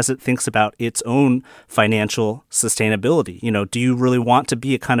 even as it thinks about its own financial sustainability. Do you really want to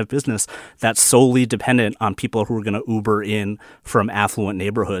be a kind of business that's solely dependent on people who are going to Uber in from affluent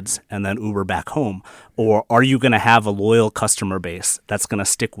neighborhoods and then Uber back home? Or are you going to have a loyal customer base that's going to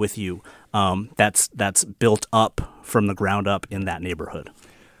stick with you, that's built up from the ground up in that neighborhood?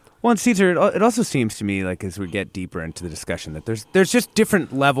 Well, and Cesar, it also seems to me like as we get deeper into the discussion that there's just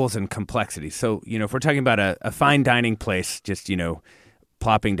different levels and complexity. So, if we're talking about a fine dining place, just,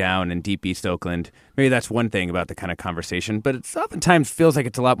 plopping down in deep East Oakland, maybe that's one thing about the kind of conversation, but it oftentimes feels like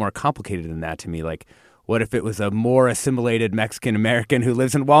it's a lot more complicated than that to me. Like, what if it was a more assimilated Mexican-American who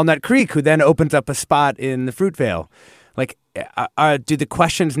lives in Walnut Creek who then opens up a spot in the Fruitvale? Like, do the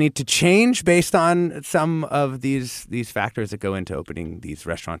questions need to change based on some of these factors that go into opening these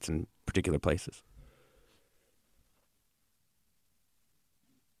restaurants in particular places?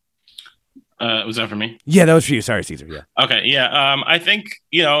 Was that for me? Yeah, that was for you. Sorry, Cesar. Yeah. Okay. Yeah. I think,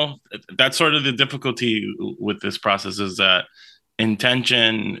 that's sort of the difficulty with this process is that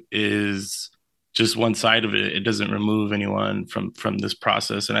intention is just one side of it. It doesn't remove anyone from this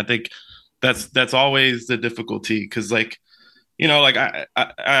process. And I think that's always the difficulty. Cause like,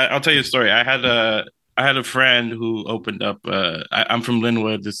 I'll tell you a story. I had a friend who opened up, I'm from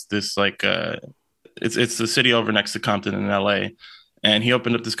Linwood. This like, it's the city over next to Compton in LA. And he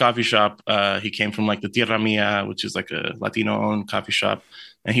opened up this coffee shop. He came from like the Tierra Mia, which is like a Latino-owned coffee shop.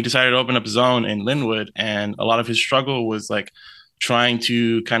 And he decided to open up his own in Linwood. And a lot of his struggle was like trying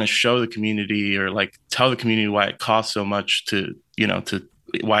to kind of show the community or like tell the community why it costs so much to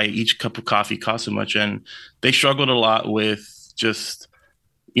why each cup of coffee costs so much. And they struggled a lot with just,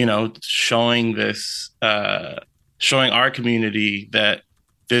 showing our community that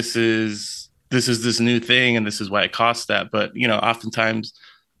this is this new thing and this is why it costs that. But, oftentimes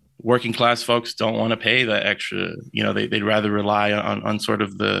working class folks don't want to pay that extra, they'd rather rely on sort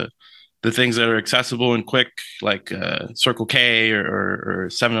of the things that are accessible and quick, like Circle K or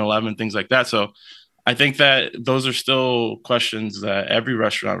 7-Eleven, things like that. So I think that those are still questions that every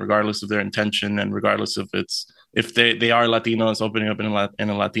restaurant, regardless of their intention and regardless of if they are Latinos opening up in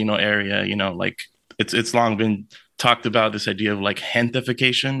a Latino area, like it's long been talked about, this idea of like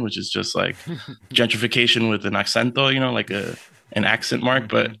gentrification, which is just like gentrification with an accento, like an accent mark.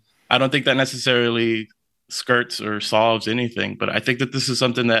 But I don't think that necessarily skirts or solves anything. But I think that this is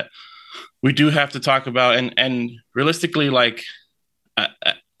something that we do have to talk about, and realistically, like a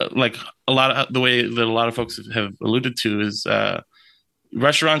lot of the way that a lot of folks have alluded to is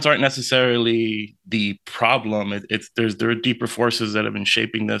restaurants aren't necessarily the problem. There are deeper forces that have been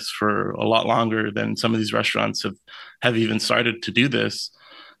shaping this for a lot longer than some of these restaurants have even started to do this.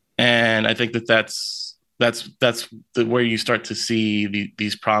 And I think that's where you start to see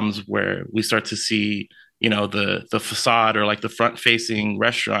these problems, where we start to see the facade or like the front facing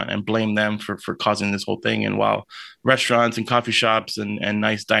restaurant and blame them for causing this whole thing. And while restaurants and coffee shops and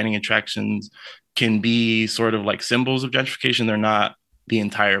nice dining attractions can be sort of like symbols of gentrification, they're not the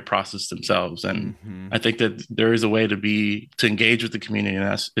entire process themselves. And I think that there is a way to engage with the community, and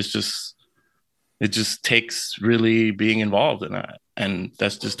it just takes really being involved in that. And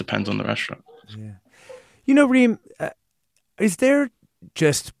that just depends on the restaurant. Yeah. Reem, is there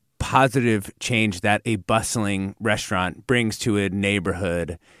just positive change that a bustling restaurant brings to a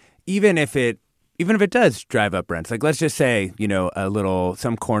neighborhood, even if it even if it does drive up rents, like let's just say,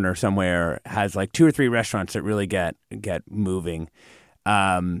 some corner somewhere has like 2 or 3 restaurants that really get moving.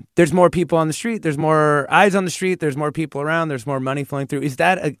 There's more people on the street. There's more eyes on the street. There's more people around. There's more money flowing through. Is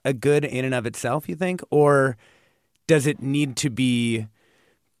that a good in and of itself, you think? Or does it need to be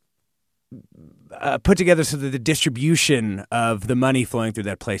put together so that the distribution of the money flowing through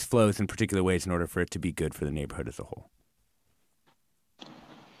that place flows in particular ways in order for it to be good for the neighborhood as a whole?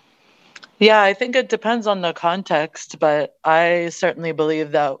 Yeah, I think it depends on the context, but I certainly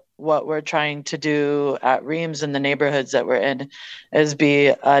believe that what we're trying to do at Reams in the neighborhoods that we're in is be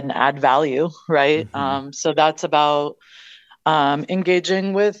an add value, right? So that's about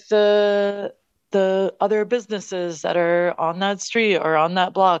engaging with the other businesses that are on that street or on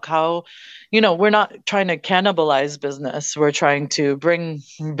that block. How, we're not trying to cannibalize business. We're trying to bring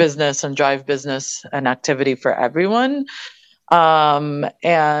business and drive business and activity for everyone.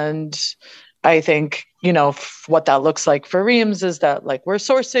 And I think, what that looks like for Reams is that like we're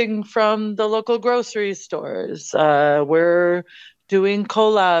sourcing from the local grocery stores. We're doing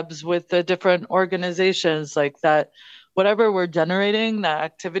collabs with the different organizations like that. Whatever we're generating, that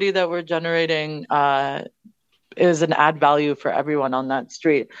activity that we're generating is an add value for everyone on that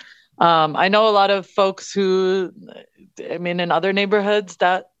street. I know a lot of folks who, in other neighborhoods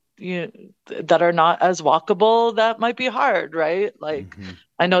that that are not as walkable, that might be hard, right? Like,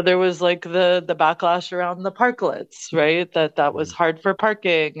 I know there was like the backlash around the parklets, right? That was hard for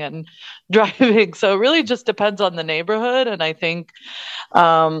parking and driving. So it really just depends on the neighborhood. And I think,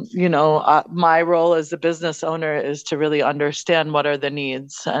 my role as a business owner is to really understand what are the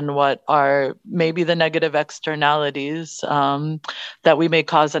needs and what are maybe the negative externalities that we may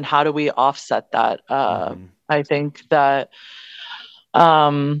cause and how do we offset that. I think that,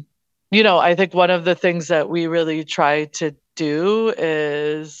 I think one of the things that we really try to do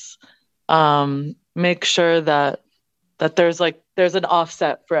is make sure that there's an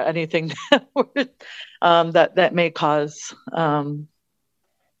offset for anything that may cause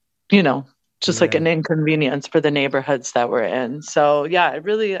like an inconvenience for the neighborhoods that we're in. So yeah, it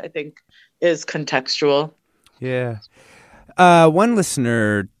really, I think, is contextual. Yeah. One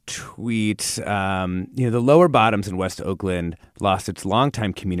listener tweets, the Lower Bottoms in West Oakland lost its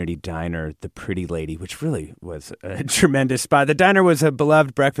longtime community diner, The Pretty Lady, which really was a tremendous spot. The diner was a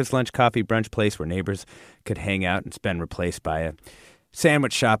beloved breakfast, lunch, coffee, brunch place where neighbors could hang out, and it's been replaced by a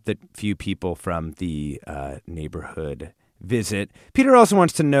sandwich shop that few people from the neighborhood visit. Peter also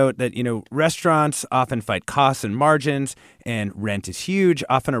wants to note that, restaurants often fight costs and margins, and rent is huge.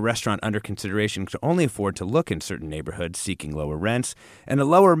 Often a restaurant under consideration can only afford to look in certain neighborhoods seeking lower rents, and a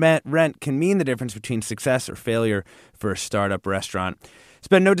lower rent can mean the difference between success or failure for a startup restaurant. There's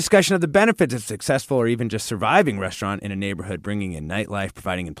been no discussion of the benefits of a successful or even just surviving restaurant in a neighborhood, bringing in nightlife,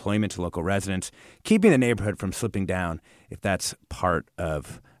 providing employment to local residents, keeping the neighborhood from slipping down, if that's part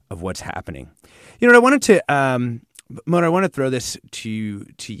of what's happening. I wanted to... Mona, I want to throw this to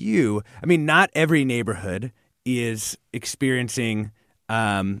you. Not every neighborhood is experiencing,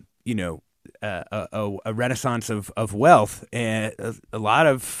 a renaissance of wealth. And a lot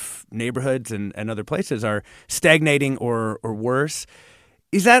of neighborhoods and other places are stagnating or worse.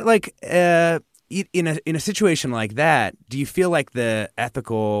 Is that like in a situation like that? Do you feel like the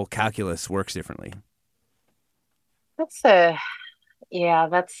ethical calculus works differently? That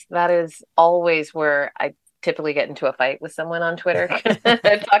is always where I typically get into a fight with someone on Twitter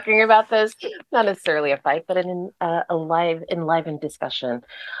talking about this. Not necessarily a fight, but an enlivened discussion.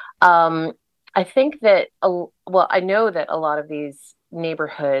 I think that, I know that a lot of these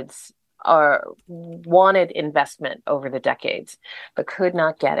neighborhoods wanted investment over the decades, but could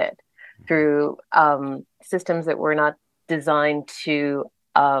not get it through systems that were not designed to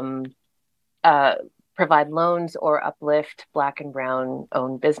provide loans or uplift Black and Brown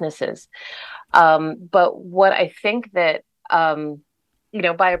owned businesses. But what I think that,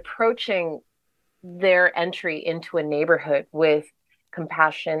 by approaching their entry into a neighborhood with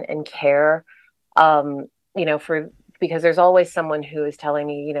compassion and care, because there's always someone who is telling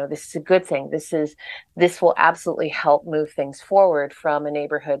me, this is a good thing. This will absolutely help move things forward from a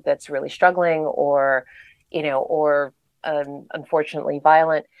neighborhood that's really struggling or unfortunately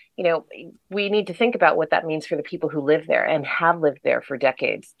violent. We need to think about what that means for the people who live there and have lived there for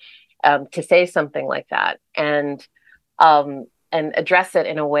decades. To say something like that and address it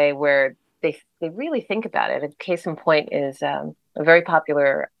in a way where they really think about it. A case in point is a very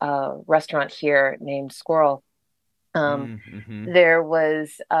popular restaurant here named Squirrel. There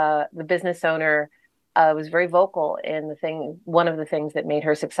was the business owner was very vocal in one of the things that made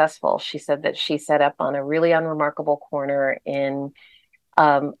her successful. She said that she set up on a really unremarkable corner in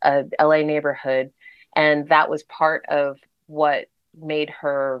a LA neighborhood. And that was part of what made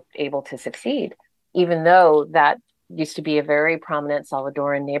her able to succeed, even though that used to be a very prominent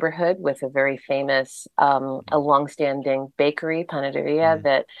Salvadoran neighborhood with a very famous, a longstanding bakery, panaderia,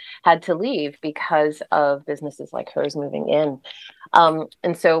 that had to leave because of businesses like hers moving in.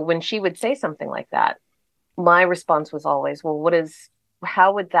 And so when she would say something like that, my response was always, well,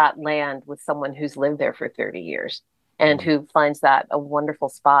 how would that land with someone who's lived there for 30 years and who finds that a wonderful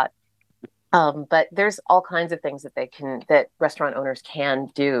spot? But there's all kinds of things that restaurant owners can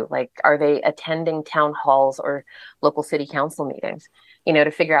do. Like, are they attending town halls or local city council meetings,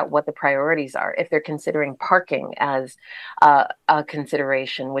 to figure out what the priorities are? If they're considering parking as a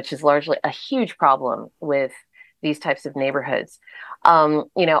consideration, which is largely a huge problem with these types of neighborhoods.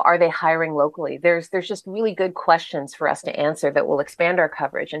 Are they hiring locally? There's just really good questions for us to answer that will expand our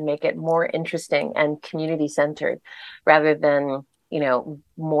coverage and make it more interesting and community centered rather than,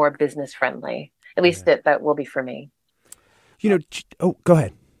 more business friendly. At least that will be for me. Go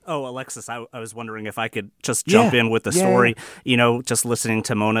ahead. Oh, Alexis, I was wondering if I could just jump in with the story, just listening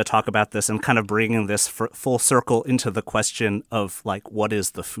to Mona talk about this and kind of bringing this full circle into the question of, like, what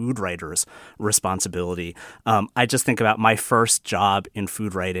is the food writer's responsibility? I just think about my first job in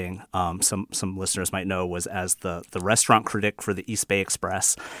food writing, some listeners might know, was as the restaurant critic for the East Bay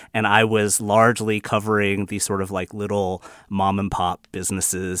Express. And I was largely covering these sort of like little mom and pop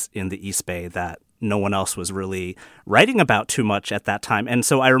businesses in the East Bay that no one else was really writing about too much at that time. And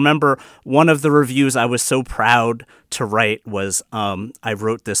so I remember one of the reviews I was so proud to write was I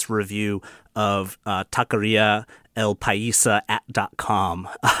wrote this review of Taqueria El Paisa.com,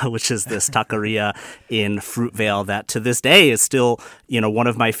 which is this taqueria in Fruitvale that to this day is still, one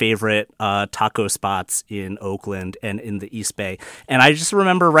of my favorite taco spots in Oakland and in the East Bay. And I just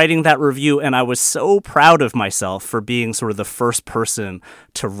remember writing that review, and I was so proud of myself for being sort of the first person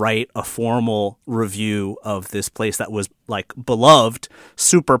to write a formal review of this place that was like beloved,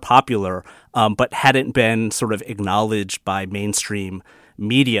 super popular, but hadn't been sort of acknowledged by mainstream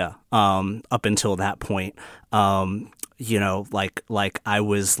media up until that point. Like I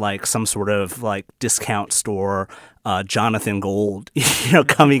was like some sort of like discount store Jonathan Gold,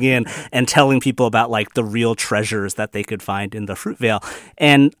 coming in and telling people about like the real treasures that they could find in the Fruitvale.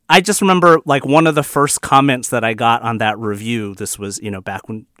 And I just remember like one of the first comments that I got on that review, this was, back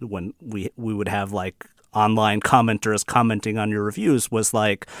when we would have like online commenters commenting on your reviews, was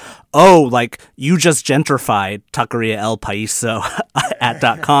like, oh, like you just gentrified Taqueria El Paiso at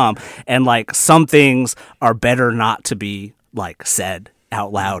 .com, and like some things are better not to be like said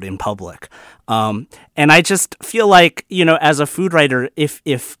out loud in public. And I just feel like, as a food writer,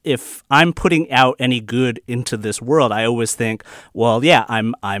 if I'm putting out any good into this world, I always think, well, yeah,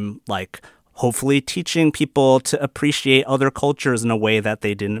 I'm like hopefully teaching people to appreciate other cultures in a way that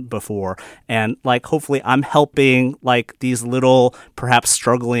they didn't before. And like, hopefully I'm helping like these little, perhaps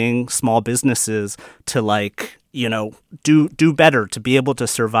struggling small businesses to like, do better, to be able to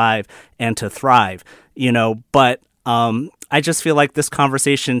survive and to thrive, but I just feel like this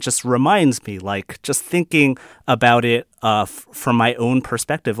conversation just reminds me, like, just thinking about it from my own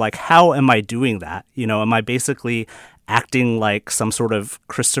perspective, like, how am I doing that? Am I basically acting like some sort of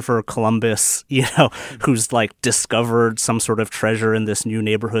Christopher Columbus, who's like discovered some sort of treasure in this new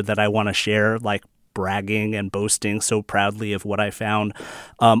neighborhood that I want to share, like bragging and boasting so proudly of what I found?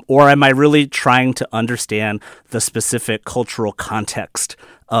 Or am I really trying to understand the specific cultural context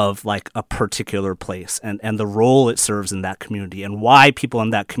of like a particular place and the role it serves in that community and why people in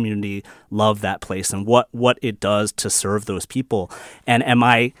that community love that place and what it does to serve those people? And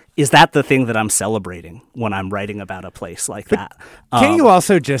is that the thing that I'm celebrating when I'm writing about a place like that? Can you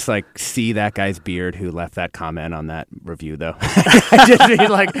also just like see that guy's beard who left that comment on that review though?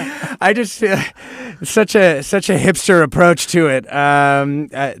 I just feel such a hipster approach to it.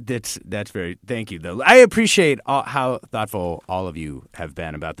 That's very, thank you though. I appreciate how thoughtful all of you have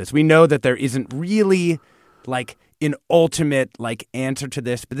been about this. We know that there isn't really like an ultimate like answer to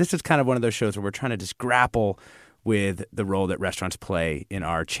this, but this is kind of one of those shows where we're trying to just grapple with the role that restaurants play in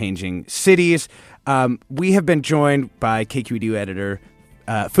our changing cities. We have been joined by KQED editor,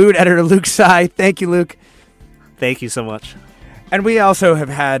 food editor Luke Tsai. Thank you, Luke. Thank you so much. And we also have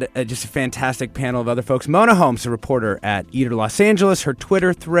had just a fantastic panel of other folks. Mona Holmes, a reporter at Eater Los Angeles, her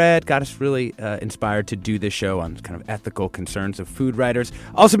Twitter thread got us really inspired to do this show on kind of ethical concerns of food writers.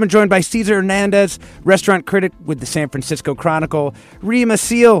 Also been joined by Cesar Hernandez, restaurant critic with the San Francisco Chronicle, Reem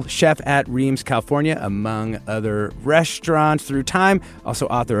Assil, chef at Reem's California, among other restaurants through time, also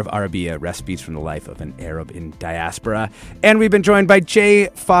author of Arabiya, Recipes from the Life of an Arab in Diaspora. And we've been joined by Jay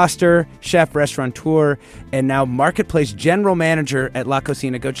Foster, chef, restaurateur, and now Marketplace general manager manager at La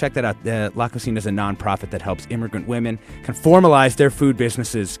Cocina. Go check that out. La Cocina is a nonprofit that helps immigrant women kind of formalize their food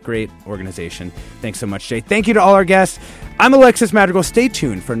businesses. Great organization. Thanks so much, Jay. Thank you to all our guests. I'm Alexis Madrigal. Stay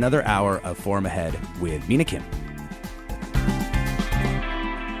tuned for another hour of Forum Ahead with Mina Kim.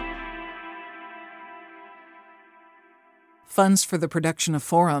 Funds for the production of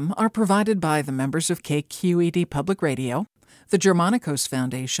Forum are provided by the members of KQED Public Radio, the Germanicos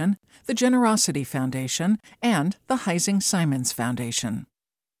Foundation, the Generosity Foundation, and the Heising Simons Foundation.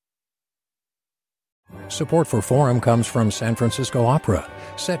 Support for Forum comes from San Francisco Opera.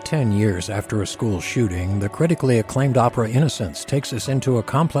 Set 10 years after a school shooting, the critically acclaimed opera Innocence takes us into a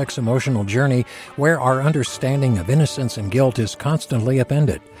complex emotional journey where our understanding of innocence and guilt is constantly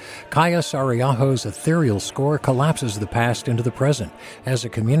upended. Kaya Sariaho's ethereal score collapses the past into the present as a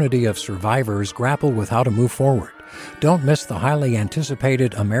community of survivors grapple with how to move forward. Don't miss the highly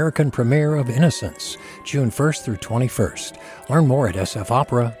anticipated American premiere of Innocence, June 1st through 21st. Learn more at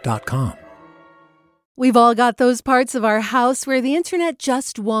sfopera.com. We've all got those parts of our house where the internet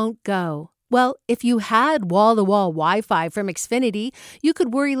just won't go. Well, if you had wall-to-wall Wi-Fi from Xfinity, you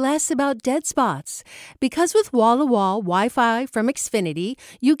could worry less about dead spots. Because with wall-to-wall Wi-Fi from Xfinity,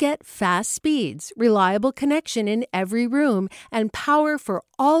 you get fast speeds, reliable connection in every room, and power for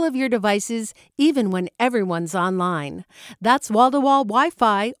all of your devices, even when everyone's online. That's wall-to-wall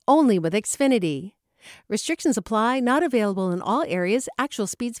Wi-Fi only with Xfinity. Restrictions apply, not available in all areas. Actual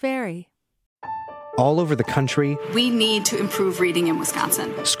speeds vary. All over the country, we need to improve reading in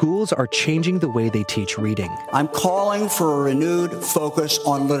Wisconsin. Schools are changing the way they teach reading. I'm calling for a renewed focus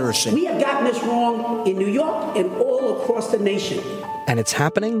on literacy. We have gotten this wrong in New York and all across the nation. And it's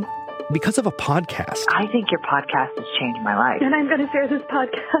happening because of a podcast. I think your podcast has changed my life. And I'm going to share this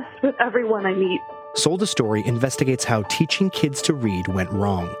podcast with everyone I meet. Sold a Story investigates how teaching kids to read went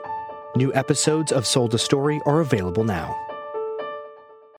wrong. New episodes of Sold a Story are available now.